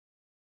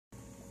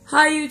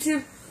Hi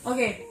YouTube.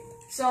 Okay,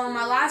 so in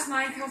my last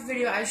Minecraft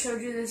video I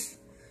showed you this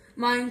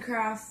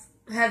Minecraft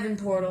heaven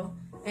portal,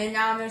 and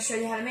now I'm going to show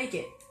you how to make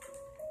it.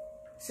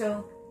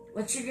 So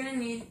what you're going to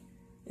need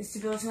is to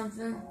build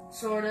something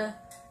sorta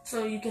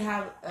so you can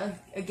have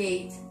a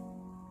gate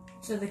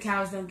so the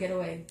cows don't get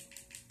away.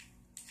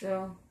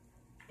 So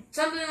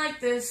something like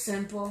this,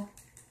 simple.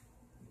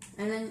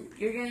 And then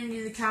you're going to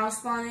need the cow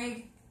spawn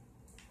egg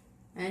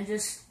and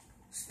just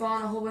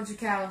spawn a whole bunch of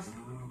cows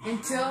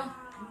until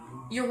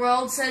your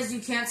world says you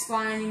can't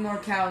spawn any more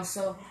cows.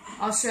 So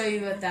I'll show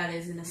you what that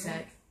is in a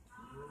sec.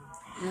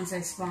 Once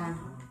I spawn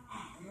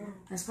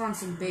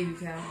some baby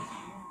cows.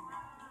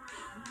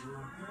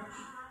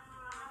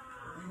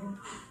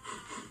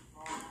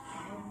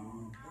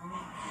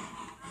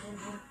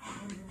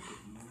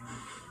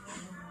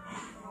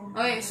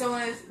 Okay, so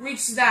when it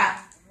reaches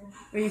that,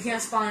 where you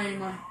can't spawn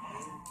anymore.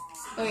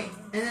 Okay,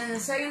 and then the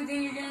second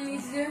thing you're gonna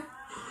need to do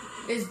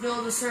is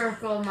build a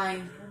circle of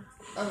mine,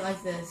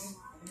 like this.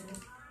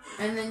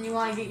 And then you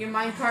want to get your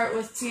minecart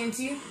with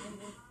TNT,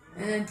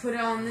 and then put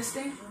it on this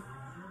thing,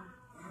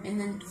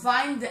 and then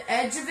find the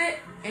edge of it,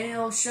 and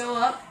it'll show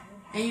up,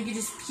 and you can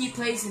just keep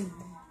placing.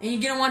 And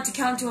you're gonna want to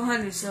count to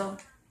 100. So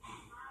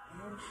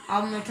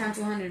I'm gonna count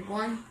to 100.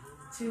 1,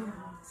 2,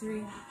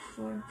 3,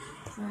 4,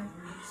 5,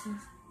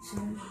 6,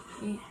 7,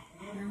 8,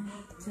 9,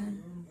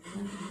 10,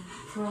 11,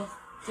 12,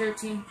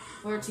 13,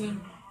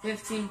 14,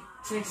 15,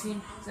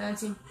 16,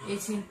 17,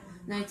 18,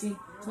 19,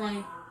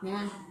 20,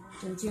 21,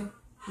 22,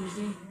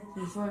 23,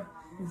 24,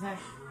 25,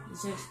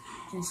 26,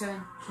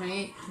 27,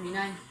 28,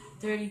 29,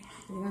 30,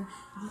 31,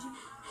 32,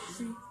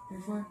 33,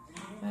 34,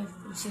 35,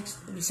 36,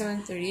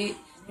 37, 38,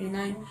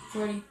 39,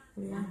 40,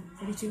 41,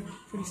 42,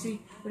 43,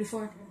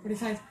 44,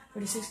 45,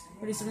 46,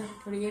 47,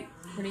 48,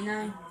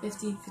 49,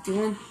 50,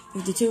 51,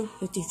 52,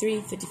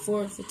 53,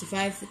 54,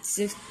 55,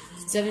 56,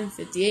 57,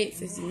 58,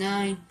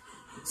 59,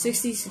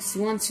 60,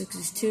 61,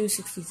 62,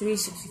 63,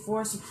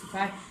 64,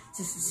 65,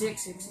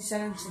 66,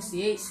 67,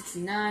 68,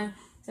 69,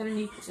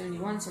 70,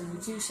 71,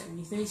 72,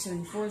 73,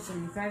 74,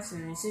 75,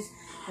 76,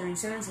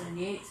 77,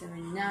 78,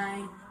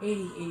 79,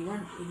 80,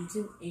 81,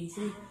 82,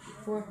 83,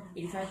 84,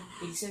 85,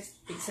 86,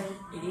 87,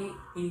 88,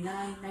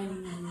 89, 90,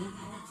 91,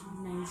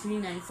 92, 93,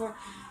 94,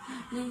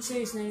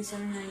 96,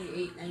 97,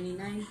 98,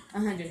 99,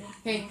 100.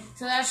 Okay,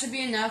 so that should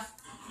be enough.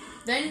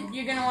 Then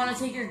you're going to want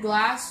to take your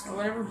glass, or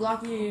whatever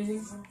block you're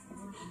using,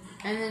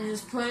 and then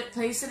just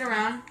place it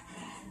around,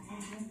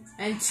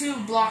 and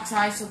 2 blocks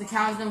high so the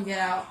cows don't get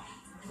out.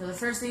 So the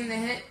first thing they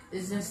hit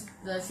is just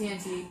the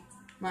TNT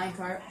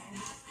minecart.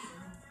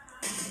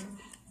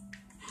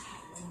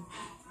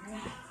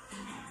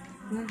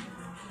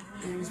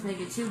 And just make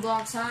it 2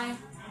 blocks high.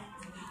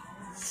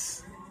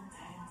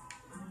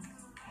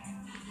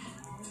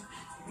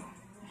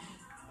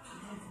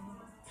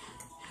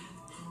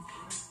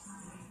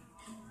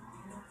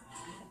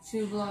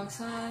 Two blocks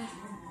high.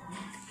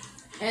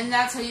 And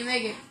that's how you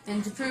make it.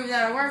 And to prove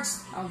that it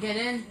works, I'll get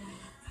in.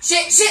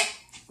 Shit!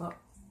 Well,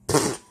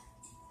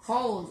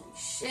 holy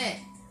shit.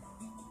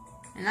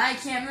 And I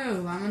can't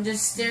move. I'm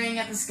just staring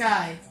at the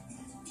sky.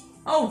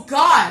 Oh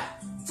god!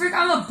 Frick,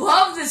 I'm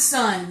above the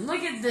sun!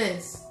 Look at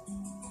this.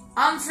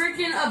 I'm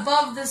freaking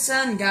above the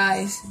sun,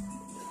 guys.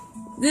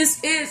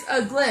 This is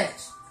a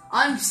glitch.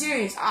 I'm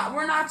serious.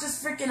 We're not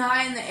just freaking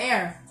high in the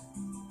air.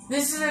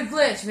 This is a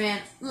glitch,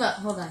 man. Look,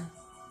 hold on.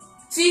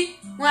 See?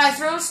 When I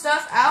throw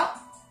stuff out,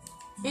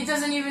 it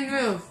doesn't even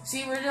move.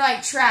 See, we're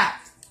like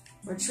trapped.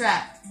 We're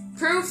trapped.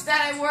 Proof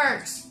that it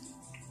works.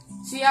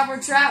 See how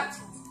we're trapped?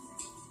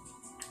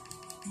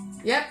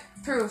 Yep,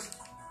 proof.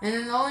 And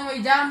then the only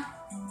way down,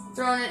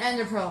 throwing an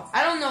ender pearl.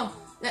 I don't know.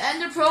 The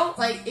ender pearl,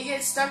 like, it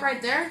gets stuck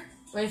right there,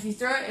 but if you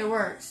throw it, it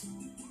works.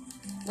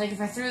 Like, if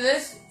I threw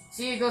this,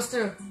 see, it goes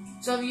through.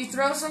 So if you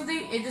throw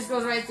something, it just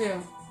goes right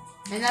through.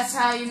 And that's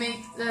how you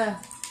make the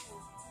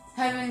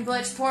heaven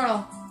glitch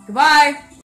portal. Goodbye!